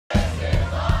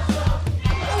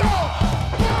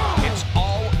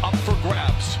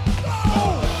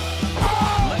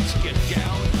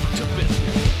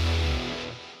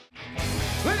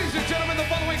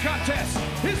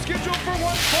scheduled for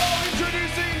one fall.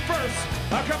 Introducing first,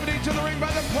 accompanied to the ring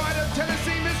by the pride of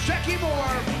Tennessee, Miss Jackie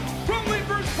Moore. From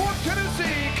Leaper's Fork,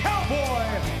 Tennessee, Cowboy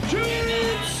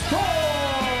James Storm.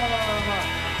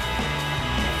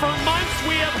 For months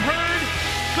we have heard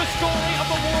the story of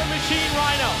the War Machine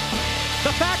Rhino.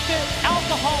 The fact that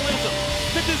alcoholism,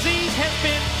 the disease, has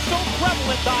been so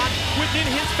prevalent, Don, within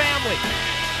his family.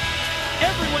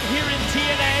 Everyone here in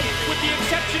TNA, with the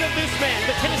exception of this man,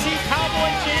 the Tennessee Cowboy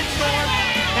James Storm,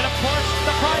 and of course,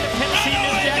 the pride of Tennessee,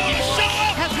 Miss Jackie Moore,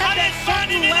 has had that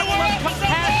certain level of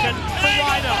compassion for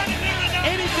Rhino.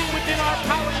 Anything within our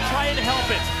power to try and help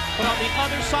it. But on the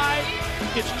other side,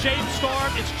 it's James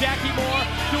Storm, it's Jackie Moore,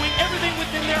 doing everything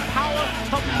within their power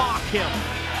to mock him.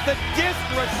 The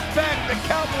disrespect that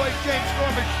Cowboy James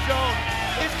Storm has shown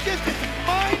is just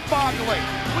mind-boggling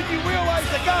when you realize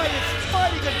the guy is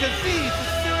fighting a disease as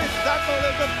serious as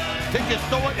alcoholism to just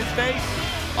throw it in his face.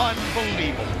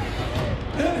 Unbelievable.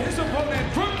 And his opponent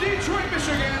from Detroit,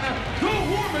 Michigan, the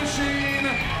War Machine,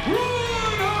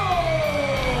 Rhino!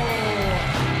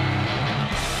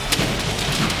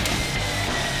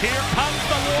 Here comes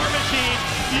the War Machine.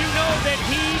 You know that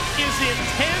he is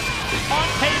intent on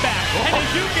payback. And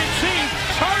as you can see,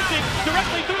 charging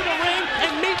directly through the ring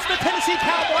and meets the Tennessee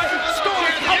Cowboy.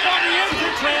 Storm up on the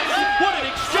entrance ramp. What an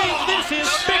exchange this is.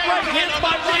 Big right hands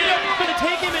by Rhino. Gonna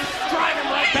take him and drive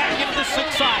him right back into the sick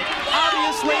side.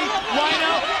 Obviously,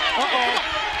 Rhino,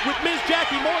 with Ms.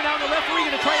 Jackie Moore now, the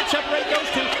referee gonna try and separate those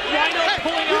two. Rhino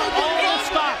pulling out all the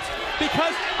stops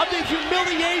because of the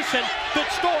humiliation that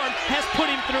Storm has put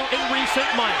him through in recent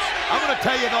months. I'm going to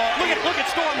tell you though. Look at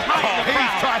Storm hiding the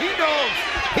crowd.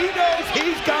 He knows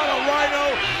he's got a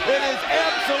Rhino that is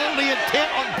absolutely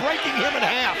intent on breaking him in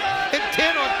half,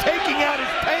 intent on taking out his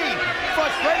pain,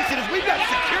 frustration. As we've got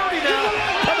security now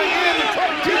coming in to try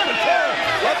to keep control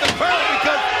of the crowd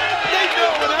because they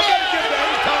know, and I'm going to give them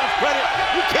any kind of credit,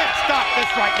 you can't stop this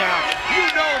right now. You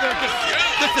know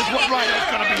this is what Rhino's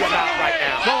going to be about right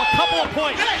now. Well, a couple of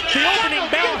points. The opening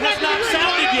bell has not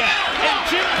sounded yet, and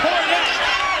Jim Cornette,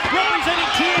 representing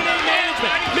TNA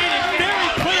management, made it very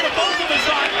clear to both of us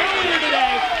earlier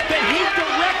today that he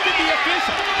directed the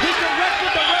official, he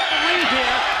directed the referee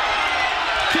here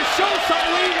to show some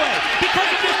leeway because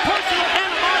of this personal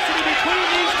animosity between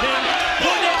these two.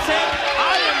 Cornette said,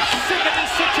 I am sick of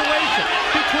this situation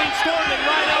between Storm and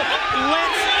Rhino.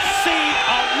 Let's see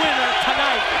a winner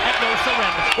tonight at No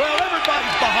Surrender. Well,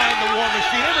 everybody's behind the War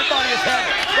Machine. Everybody has had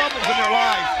troubles in their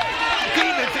lives,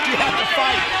 demons that you have to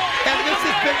fight. And this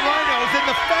has been Rhino's, and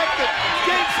the fact that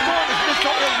James Storm is just so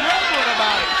irreverent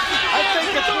about it. I think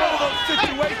it's one of those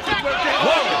situations where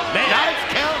nice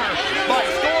counter by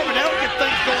Storm, and that'll get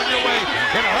things going your way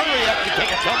in a hurry up to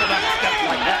take a tumble down steps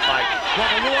like that, Mike. Well,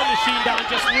 the War Machine, Don,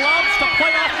 just loves to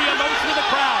play off the emotion of the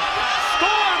crowd.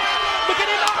 Storm, look at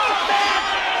it,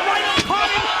 Rhino caught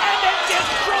him, and then just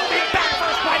drove him back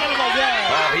first right into the wall.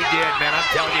 Oh, he did, man. I'm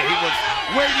telling you, he was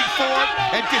waiting for it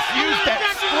and just used that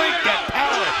strength, that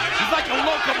power. He's like a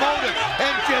locomotive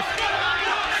and just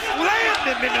slammed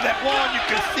him into that wall. And you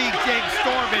can see James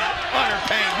Storm in utter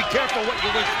pain. Be careful what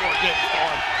you wish for, James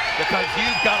Storm, because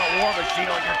you've got a War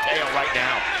Machine on your tail right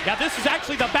now. Yeah, this is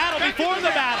actually the battle before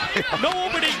the battle. No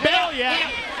opening bell yet.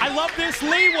 I love this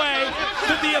leeway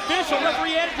that the official,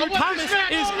 referee Andrew Thomas,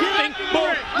 is giving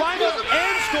both Rhino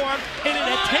and Storm in an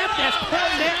attempt, as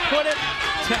Cornette put it,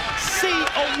 to see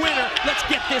a winner. Let's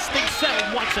get this thing settled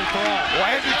once and for all. Well,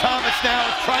 Andrew Thomas now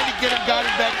is trying to get him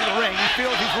guided back to the ring. He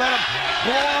feels he's let him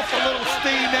blow off a little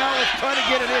steam now. He's trying to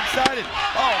get it inside.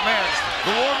 Oh, man,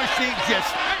 the War Machine just,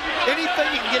 anything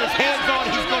he can get his hands on,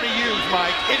 he's going to use,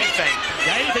 Mike. Anything.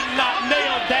 Yeah, anything not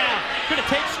nailed down. Going to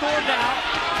take Storm down,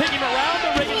 take him around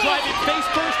the ring and drive him face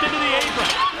first into the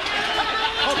apron.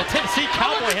 Oh, the Tennessee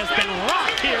Cowboy has been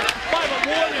rocked here by the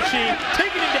War Machine,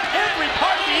 taking him to every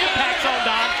part of the impact zone,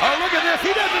 Don. Oh, look at this. He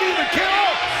doesn't even care.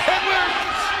 Oh,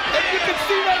 and you can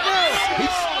see right now,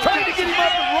 he's trying to get him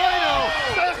up to Rhino.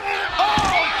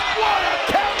 Oh, what a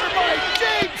counter by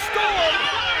James Storm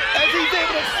as he's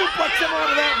able to suplex him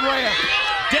onto that ramp.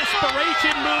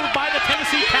 Desperation move by the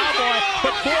Tennessee Cowboy,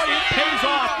 but boy, it pays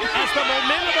off as the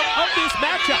momentum of this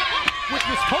matchup, which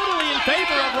was totally in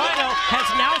favor of Rhino, has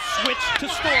now switched to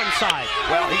Storm's side.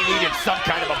 Well, he needed some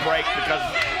kind of a break because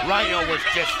Rhino was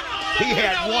just, he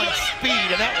had one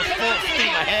speed, and that was full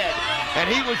steam ahead. And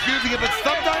he was using it, but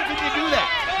sometimes when you do that,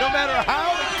 no matter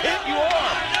how intent you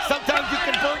are, sometimes you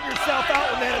can burn yourself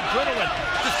out when that adrenaline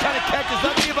just kind of catches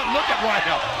up to you. But look at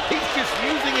Rhino. He's just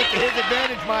using it to his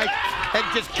advantage, Mike, and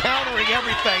just countering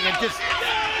everything. And it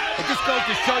just goes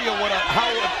to show you how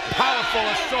powerful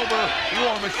a sober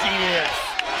War Machine is.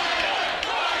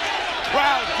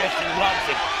 crowd just loves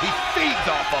it. He feeds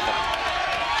off of him.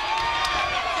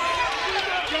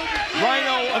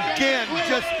 Rhino again,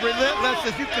 just relentless.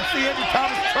 As you can see, Andrew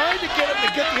Thomas trying to get him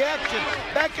to get the action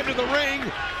back into the ring.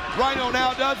 Rhino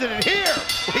now does it, and here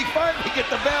we finally get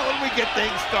the bell and we get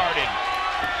things started.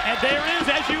 And there is,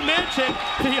 as you mentioned,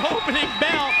 the opening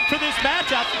bell for this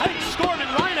matchup. I think Storm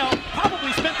and Rhino probably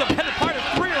spent the better part of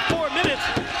 3 or 4 minutes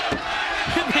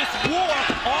in this war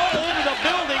all over the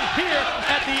building here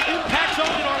at the Impact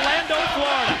Zone in Orlando,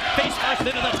 Florida. Face first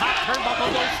into the top turnbuckle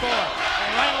goes Storm.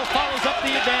 Rhino follows up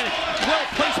the advantage.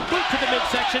 Well-placed boot to the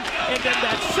midsection, and then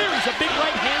that series of big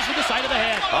right hands to the side of the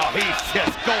head. Oh, he's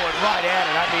just going right at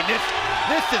it. I mean, this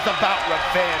is about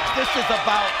revenge. This is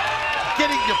about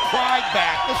getting your pride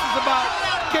back. This is about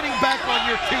getting back on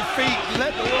your 2 feet and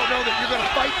letting the world know that you're going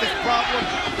to fight this problem.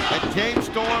 And James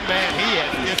Storm, man, he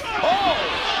is just,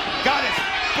 got his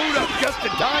boot up just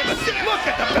in time. Look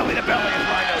at the belly-to-belly as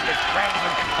Rhino just grabs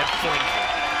him and flings him.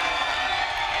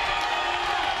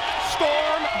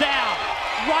 Storm down.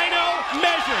 Rhino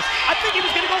measures. I think he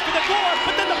was going to go for the door,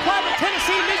 but then the private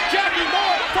Tennessee Miss Jackie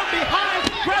Moore from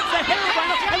behind grabs the hair of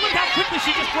Rhino, and look how quickly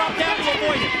she just dropped down to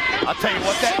avoid it. I'll tell you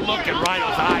what, that look in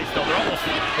Rhino's eyes, though,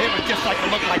 it was just like a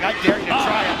look like I dare you to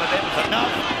try it, but it was enough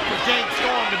for James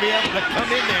Storm to be able to come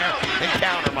in there and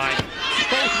counter Mike.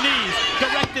 Both knees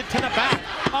directed to the back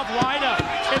of Rhino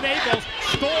enables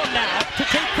Storm now to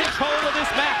take control of this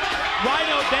match.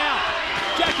 Rhino down.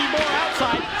 Jackie Moore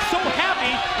outside, so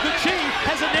happy the Chief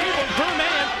has enabled her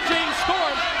man, James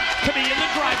Storm, to be in the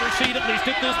driver's seat, at least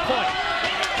at this point.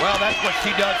 Well, that's what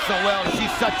she does so well.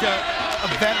 She's such a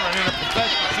veteran and a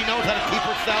professional. She knows how to keep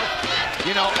herself,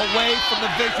 you know, away from the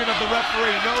vision of the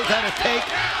referee, knows how to take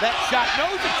that shot,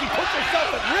 knows that she puts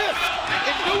herself at risk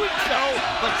in doing so,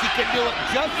 but she can do it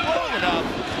just long enough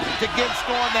to give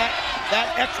Storm that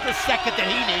extra second that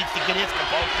he needs to get his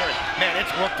composure. Man,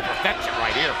 it's worked to perfection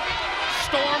right here.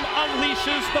 Storm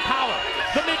unleashes the power.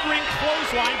 The mid-ring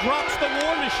clothesline drops the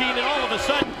War Machine, and all of a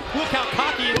sudden, look how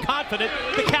cocky and confident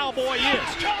the Cowboy is.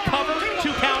 Cover, 2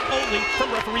 count only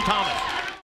from referee Thomas.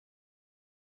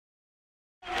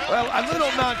 Well, a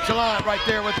little nonchalant right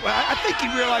there. I think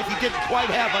he realized he didn't quite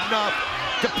have enough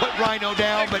to put Rhino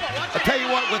down, but I tell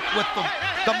you what, with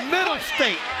the middle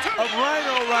state of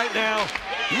Rhino right now,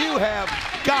 you have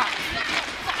got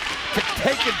to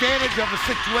take advantage of the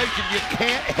situation. You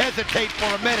can't hesitate for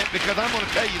a minute, because I'm going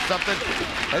to tell you something.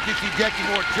 As you see Jackie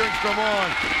Moore cheering from on,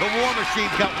 the War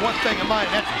Machine's got one thing in mind,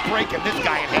 and that's breaking this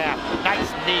guy in half. Nice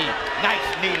knee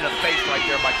to the face right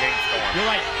there by James Storm.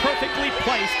 You're right, perfectly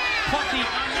placed. Caught the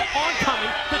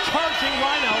oncoming, the charging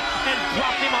Rhino, and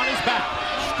dropped him on his back.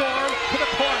 Storm to the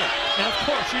corner, and of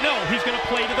course, you know he's going to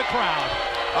play to the crowd.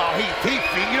 Oh, you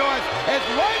know, as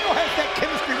Rhino has that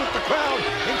chemistry with the crowd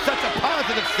in such a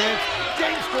positive sense,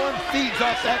 James Storm feeds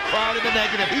off that crowd in the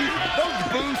negative. Those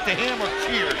boos to him are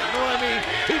cheers, you know what I mean?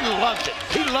 He loves it.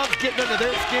 He loves getting under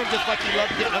their skin just like he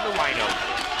loves getting under Rhino.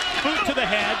 Boot to the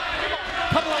head,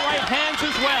 couple of right hands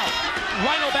as well.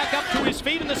 Rhino back up to his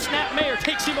feet, and the snap mare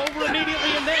takes him over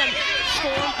immediately, and then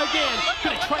Storm again,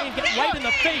 gonna try and get right in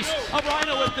the face of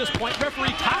Rhino at this point.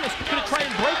 Referee Thomas gonna try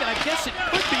and break it. I guess it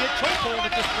could be a chokehold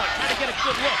at this point, trying to get a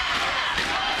good look.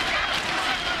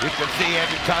 You can see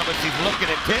Andrew Thomas, he's looking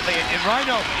intently, and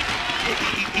Rhino,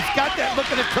 he's got that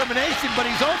look of determination, but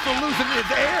he's also losing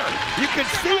his air. You can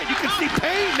see it, you can see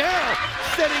pain now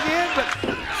setting in, but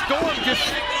Storm just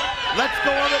lets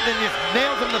go of it, then just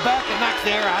nails him in the back and knocks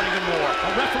the air out even more. A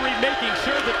referee making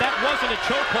sure that that wasn't a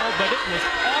chokehold, but it was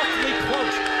awfully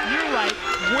close. You're right,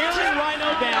 wearing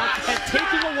Rhino down and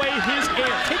taking away his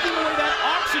air, taking away that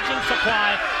oxygen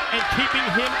supply and keeping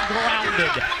him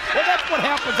grounded. Well, that's what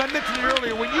happens. I mentioned it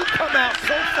earlier. When you come out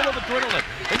so full of adrenaline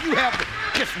and you have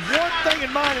just one thing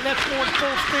in mind, and that's going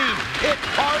full steam, it's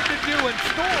hard to do. And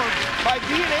Storm, by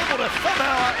being able to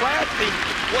somehow outlast him,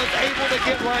 was able to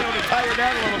get Rhino to tire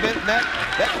down a little bit, and that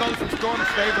goes in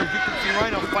Storm's favor. As you can see,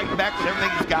 Rhino fighting back with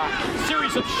everything he's got.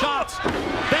 Series of shots,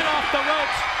 then off the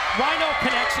ropes. Rhino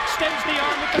connects, extends the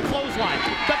arm with the clothesline.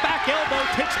 The back elbow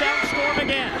takes down Storm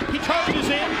again. He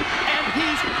charges in, and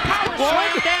he's power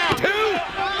slammed down. 2.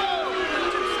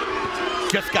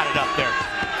 Just got it up there.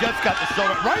 Just got the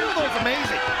shoulder. Rhino, though, is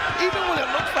amazing. Even when it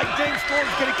looks like James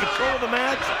Storm's getting control of the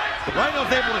match,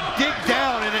 Rhino's able to dig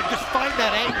down and just find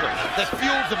that anchor that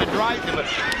fuels him and drives him. But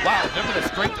wow, remember the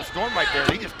strength of Storm right there.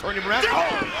 He just turned him around. Oh,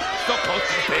 so close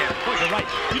to the pin. Oh, you're right.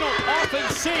 You don't often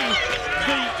see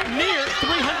the near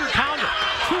 300-pounder,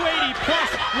 280-plus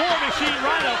War Machine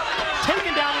Rhino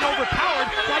taken down and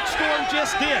overpowered like Storm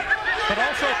just did. But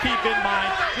also keep in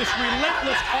mind, this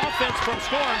relentless offense from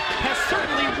Storm has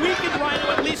certainly weakened Rhino,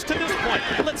 at least to this point.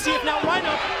 Let's see if now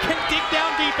Rhino can dig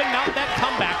down deep and mount that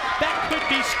comeback. That could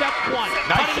be step one.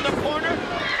 Nice. Cutting in the corner,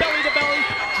 belly to belly,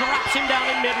 drops him down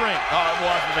in mid-ring. Oh,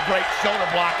 it was a great shoulder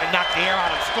block and knocked the air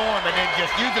out of Storm and then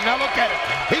just used it. Now look at it.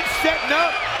 He's setting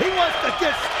up. He wants to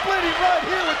just split him right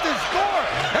here with this Gore.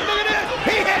 And look at this.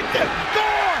 He hits him.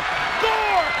 Gore!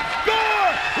 Gore!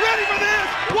 Gore! Ready for this?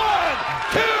 1,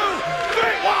 2,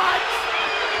 3. What?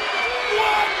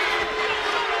 What?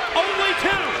 Only 2.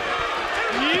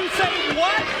 You say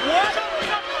what? What?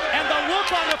 And the look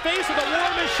on the face of the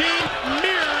War Machine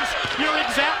mirrors your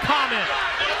exact comment.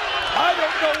 I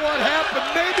don't know what happened.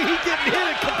 Maybe he didn't hit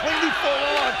it completely full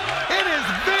on. It is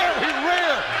very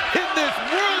rare in this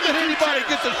world that anybody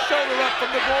gets a shoulder up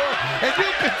from the Gore. And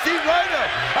you can see Rhino.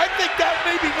 I think that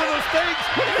may be one of those things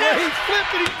where he's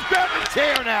flipping, he's grabbing a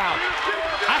chair now.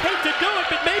 I hate to do it,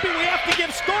 but maybe we have to give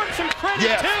Storm some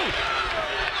credit too.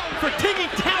 For digging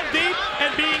down deep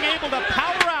and being able to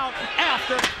power out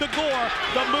after the Gore,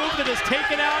 the move that has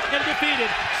taken out and defeated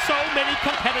so many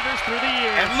competitors through the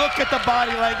years. And look at the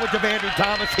body language of Andrew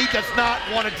Thomas. He does not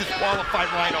want to disqualify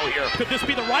Rhino here. Could this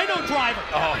be the Rhino driver?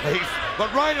 Oh,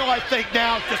 but Rhino, I think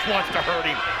now just wants to hurt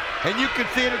him. And you can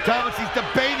see Andrew Thomas, he's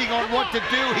debating on what to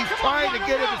do. He's trying to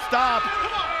get him to stop.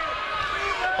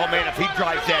 Oh man, if he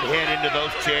drives that head into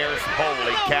those chairs,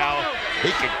 holy cow,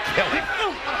 he can kill him.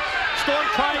 Storm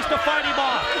tries to fight him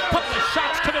off. Couple of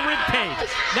shots to the ribcage.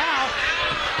 Now,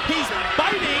 he's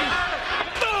biting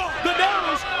the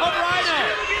nose of Rhino.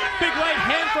 Big right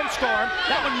hand from Storm.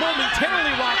 That one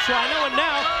momentarily rocks Rhino, and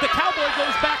now the Cowboy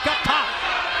goes back up top.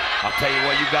 I'll tell you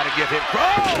what, you got to give him.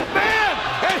 Oh man!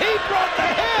 And he brought the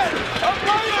head of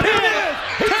Rhino. Here it is.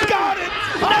 He's got it.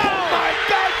 Oh my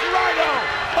gosh, Rhino!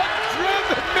 A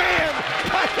driven man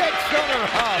by that shoulder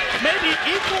up. Maybe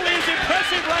equally as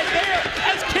impressive right there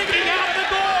as kicking out of the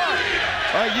Gore.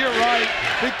 You're right,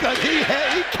 because he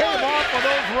came off of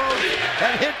those ropes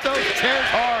and hit those chairs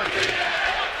hard.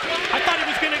 I thought he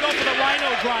was going to go for the Rhino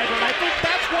driver, and I think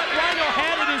that's what Rhino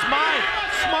had in his mind.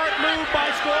 Smart move by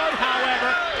Storm,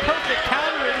 however. Perfect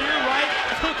counter, and you're right,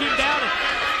 took him down. And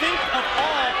think of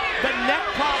all the neck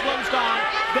problems, Don,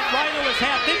 that Rhino has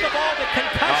had. Think of all the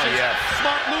concussions. Oh, yes.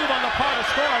 Smart move on the part of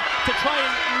Storm to try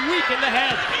and weaken the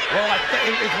head. Well,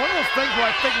 it's one of those things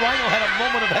where I think Rhino had a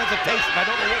moment of hesitation. I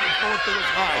don't know what was going through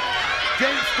his mind.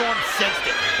 James Storm sensed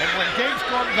it. And when James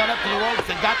Storm got up to the ropes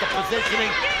and got the positioning,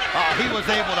 he was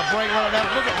able to bring Rhino down.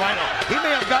 Look at Rhino. He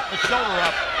may have gotten the shoulder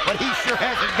up, but he sure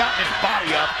hasn't gotten his body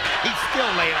up. He's still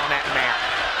laying on that mat.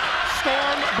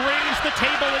 Storm brings the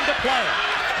table into play.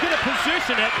 Gonna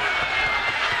position it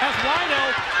as Rhino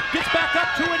gets back up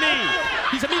to a knee.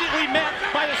 He's immediately met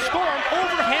by a Storm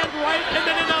overhand right and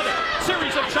then another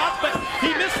series of shots, but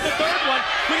he missed the third one.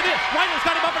 Look at this. Rhino's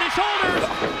got him up on his shoulders.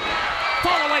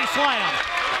 Fall away slam.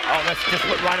 Oh, that's just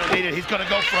what Rhino needed. He's going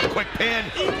to go for a quick pin.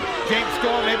 James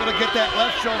Storm able to get that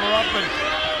left shoulder up, and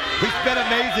he's been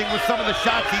amazing with some of the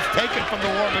shots he's taken from the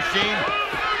War Machine.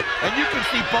 And you can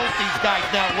see both these guys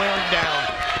now wearing down.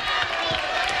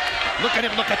 Look at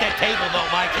him look at that table, though,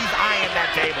 Mike. He's eyeing that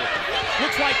table.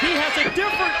 Looks like he has a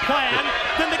different plan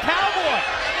than the Cowboy.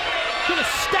 Gonna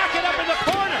stack it up in the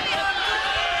corner.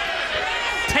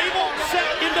 Table set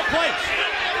into place.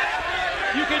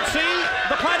 You can see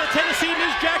the pride of Tennessee,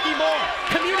 Ms. Jackie Moore,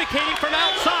 communicating from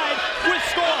outside with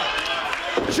Storm.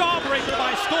 Jawbreaker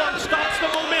by Storm stops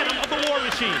the momentum of the War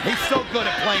Machine. He's so good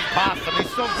at playing possum.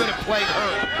 He's so good at playing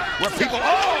hurt. Where people,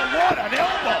 oh, what an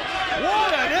elbow.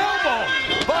 What an elbow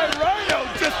by Rhino,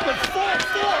 just with full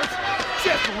force.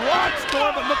 Just rocked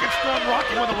Storm, but look at Storm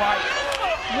rocking with the right.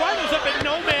 Rhino's up in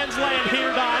no man's land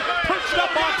here, Don, perched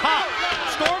up on top.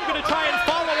 Storm gonna try and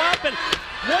follow up, and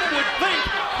one would think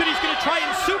that he's going to try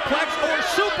and suplex or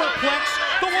superplex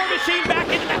the War Machine back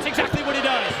in. That's exactly what he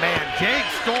does. Man, James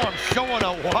Storm showing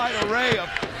a wide array of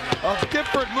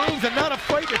different moves and not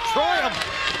afraid to try them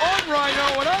on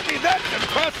Rhino. And I mean, that's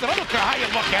impressive. I don't care how you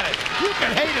look at it. You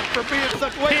can hate him for being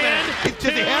such a way.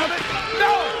 Does he have it?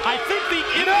 No! I think the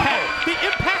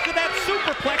impact of that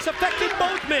superplex affected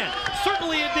both men.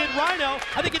 Certainly it did Rhino.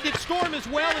 I think it did Storm as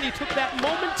well, and he took that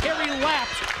momentary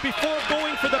lapse before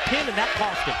going for the pin, and that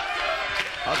cost him.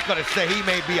 I was going to say he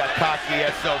may be a cocky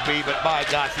SOB, but by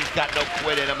gosh, he's got no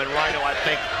quit in him. And Rhino, I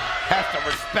think, has to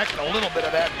respect a little bit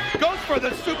of that. Goes for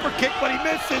the super kick, but he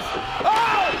misses.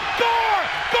 Oh! Gore!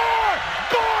 Gore!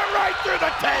 Gore right through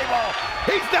the table!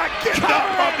 He's not getting up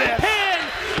from this! Pin!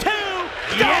 2!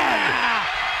 Yeah!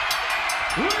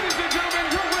 Ladies and gentlemen,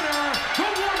 your winner, the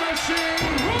War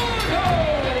Machine, Rhino!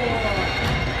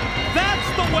 That's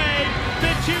the way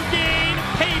that you gain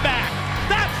payback.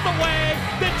 That's the way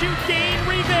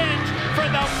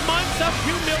of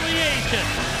humiliation.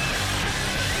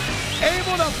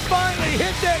 Able to finally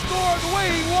hit that door the way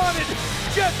he wanted,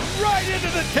 just right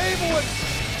into the table, and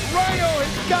Rhino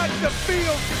has got to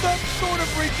feel some sort of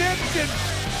redemption.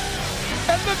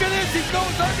 And look at this, he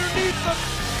goes underneath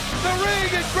the ring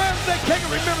and grabs that king.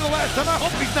 Remember the last time? I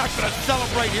hope he's not going to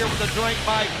celebrate here with a drink,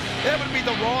 Mike. That would be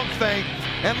the wrong thing.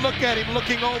 And look at him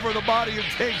looking over the body of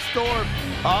King Storm.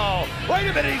 Oh, wait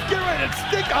a minute, he's getting ready to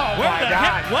stick. Oh, Where my the God.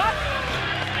 heck? What?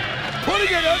 Putting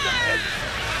it under,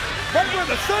 right where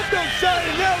the sun don't shine,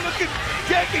 and now look at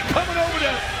Jackie coming over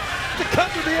to come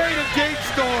to the aid of King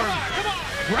Storm. Come on.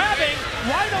 Grabbing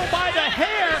Rhino by the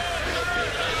hair.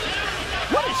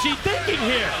 What is she thinking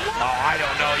here? Oh, I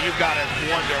don't know. You gotta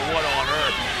wonder what on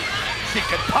earth she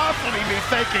could possibly be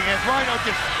thinking as Rhino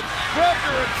just grabs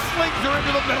her and slings her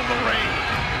into the middle of the ring.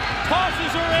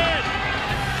 Tosses her in.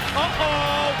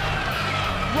 Uh-oh.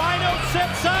 Rhino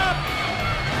sets up.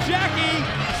 Jackie,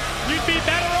 you'd be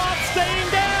better off staying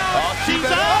down. Oh, she's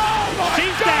better. up. Oh, my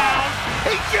She's God. down.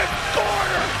 He just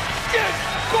scored her. Just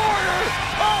scored her.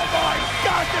 Oh, my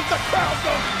gosh, as the crowd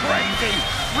goes crazy.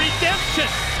 Redemption.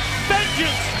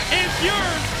 Vengeance is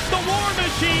yours. The War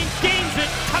Machine gains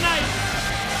it tonight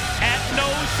at No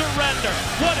Surrender.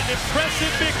 What an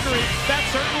impressive victory that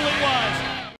certainly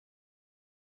was.